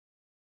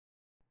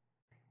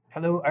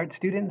Hello, art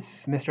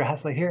students. Mr.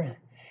 Haslett here.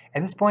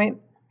 At this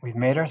point, we've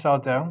made our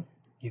salto.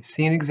 You've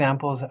seen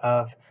examples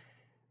of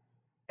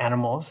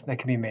animals that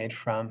can be made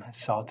from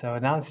salto.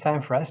 Now it's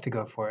time for us to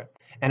go for it.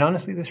 And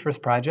honestly, this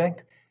first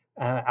project,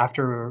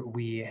 after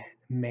we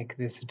make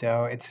this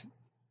dough, it's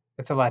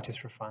a lot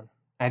just for fun.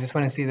 I just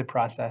want to see the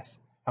process.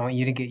 I want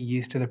you to get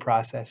used to the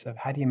process of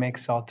how do you make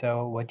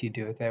salto? What do you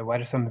do with it?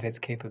 What are some of its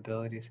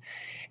capabilities?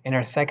 In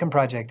our second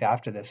project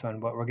after this one,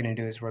 what we're going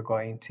to do is we're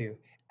going to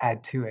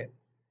add to it.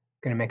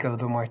 Going to make it a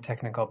little bit more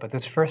technical, but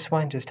this first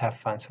one, just have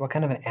fun. So what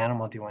kind of an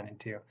animal do you want to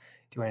do?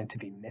 Do you want it to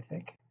be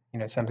mythic?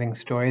 Something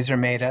stories are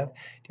made of? Do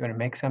you want to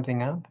make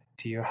something up?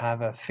 Do you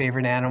have a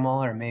favorite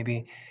animal, or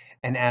maybe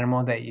an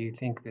animal that you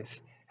think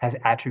this has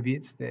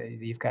attributes that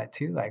you've got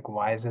too, like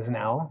wise as an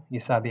owl? You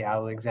saw the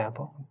owl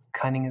example.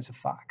 Cunning as a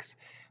fox.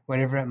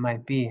 Whatever it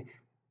might be,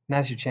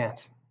 now's your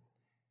chance.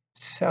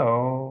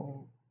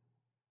 So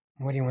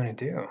what do you want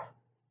to do?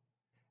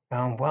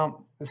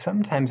 Well,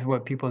 sometimes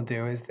what people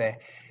do is they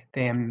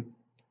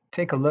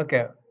take a look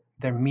at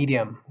their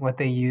medium, what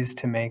they use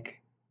to make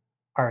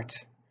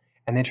art,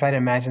 and they try to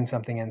imagine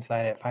something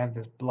inside it. If I have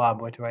this blob,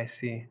 what do I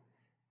see?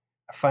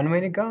 A fun way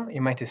to go, you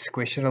might just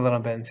squish it a little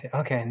bit and say,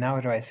 okay, now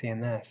what do I see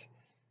in this?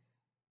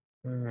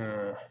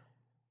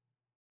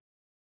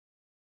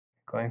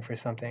 Going for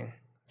something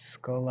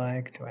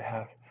skull-like. Do I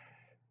have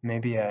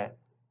maybe a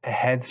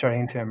head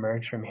starting to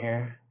emerge from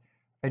here?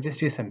 If I just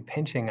do some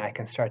pinching, I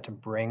can start to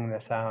bring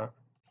this out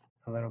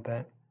a little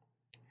bit.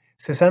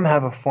 So some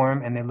have a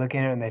form and they look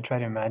at it and they try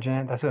to imagine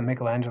it. That's what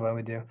Michelangelo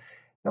would do.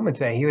 Some would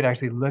say he would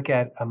actually look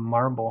at a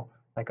marble,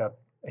 like a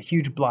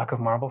huge block of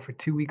marble, for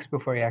 2 weeks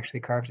before he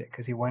actually carved it,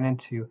 because he wanted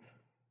to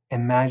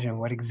imagine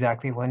what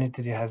exactly he wanted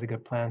to do, has a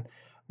good plan.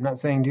 I'm not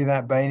saying do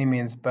that by any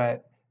means,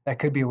 but that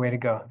could be a way to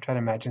go. Try to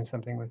imagine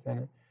something within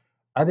it.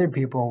 Other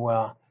people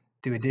will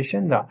do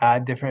addition. They'll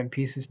add different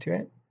pieces to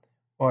it,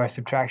 or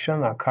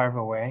subtraction. They'll carve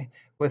away.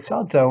 With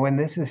salto, when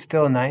this is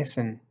still nice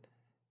and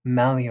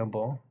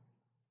malleable,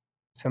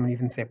 some would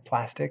even say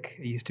plastic.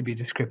 It used to be a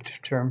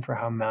descriptive term for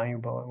how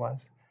malleable it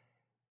was.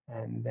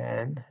 And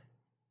then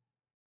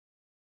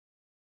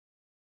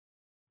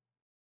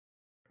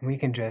we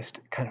can just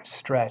kind of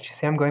stretch.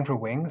 See, I'm going for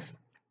wings.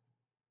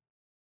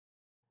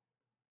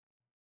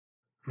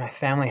 My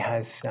family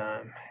has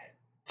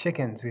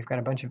chickens. We've got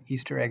a bunch of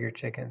Easter egger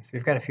chickens.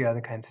 We've got a few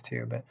other kinds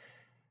too, but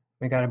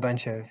we got a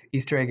bunch of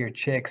Easter egger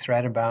chicks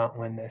right about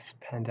when this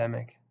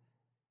pandemic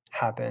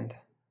happened.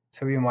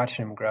 So we've been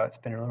watching them grow. It's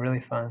been really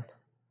fun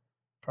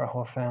for our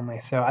whole family.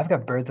 So I've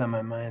got birds on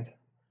my mind.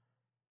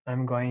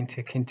 I'm going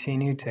to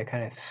continue to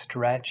kind of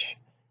stretch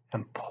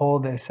and pull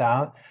this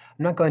out.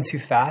 I'm not going too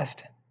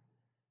fast.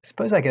 I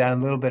suppose I could add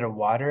a little bit of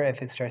water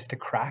if it starts to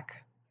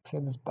crack. See,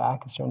 this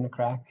back is starting to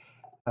crack.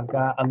 I've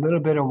got a little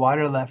bit of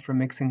water left for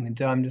mixing the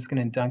dough. I'm just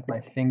going to dunk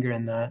my finger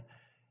in that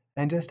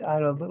and just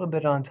add a little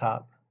bit on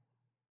top.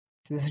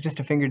 This is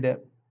just a finger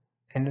dip,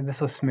 and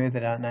this will smooth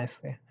it out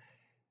nicely.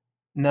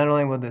 Not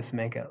only will this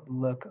make it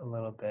look a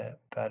little bit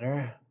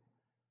better,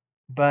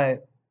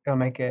 but it'll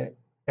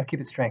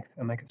keep its strength.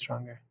 It'll make it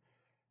stronger.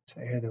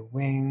 So here are the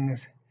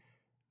wings.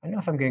 I don't know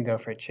if I'm going to go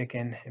for a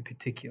chicken in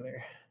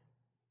particular.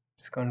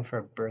 Just going for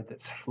a bird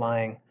that's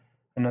flying.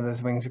 I know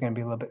those wings are going to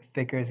be a little bit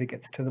thicker as it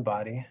gets to the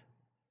body.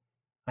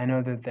 I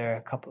know that there are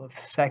a couple of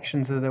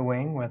sections of the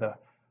wing where the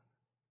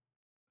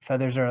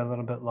feathers are a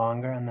little bit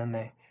longer and then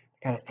they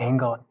kind of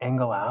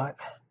angle out.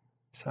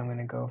 So I'm going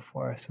to go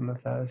for some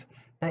of those.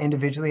 Now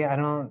individually, I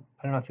don't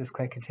know if this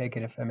clay could take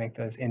it if I make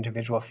those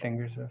individual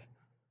fingers of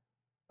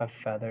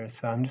feathers.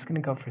 So I'm just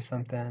going to go for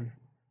something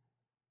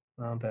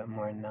a little bit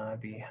more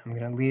knobby. I'm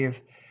going to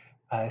leave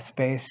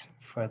space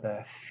for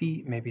the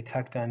feet, maybe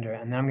tucked under,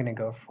 and then I'm going to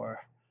go for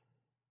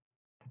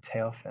the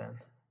tail fin.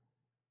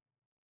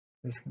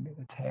 This could be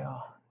the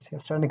tail. See,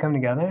 it's starting to come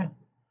together.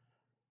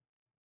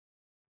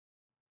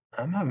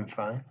 I'm having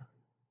fun.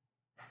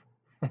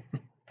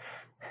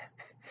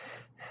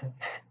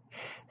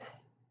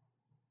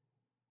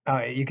 Oh,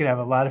 you could have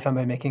a lot of fun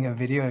by making a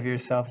video of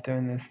yourself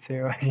doing this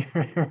too if you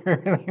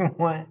really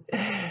want.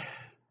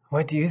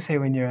 What do you say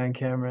when you're on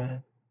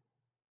camera?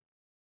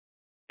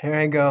 Here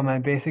I go, my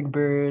basic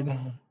bird.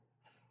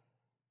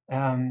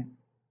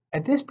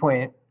 At this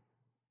point,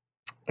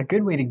 a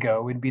good way to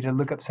go would be to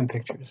look up some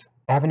pictures.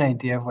 I have an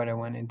idea of what I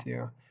want to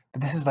do,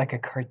 but this is like a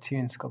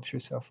cartoon sculpture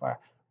so far,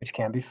 which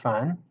can be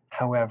fun.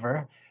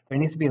 However, there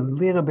needs to be a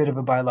little bit of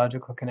a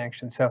biological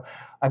connection. So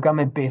I've got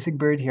my basic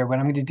bird here. What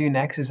I'm going to do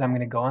next is I'm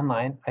going to go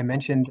online. I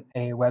mentioned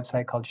a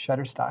website called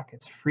Shutterstock.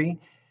 It's free.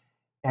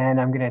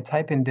 And I'm going to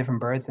type in different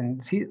birds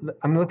and see, I'm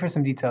going to look for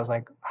some details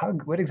like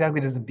what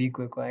exactly does a beak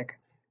look like?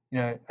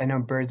 I know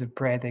birds of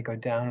prey, they go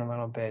down a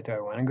little bit. Do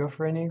I want to go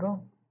for an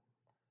eagle?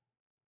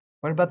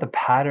 What about the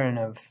pattern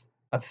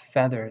of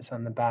feathers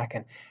on the back,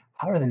 and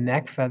how are the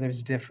neck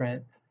feathers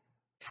different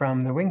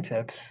from the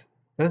wingtips?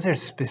 Those are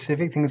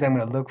specific things I'm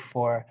going to look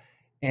for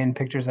in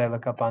pictures I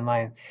look up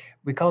online.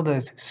 We call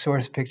those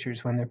source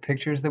pictures, when they're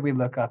pictures that we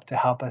look up to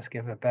help us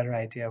give a better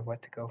idea of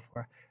what to go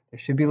for. There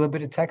should be a little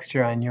bit of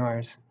texture on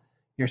your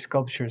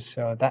sculptures,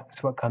 so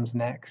that's what comes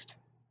next.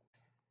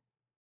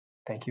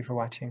 Thank you for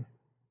watching.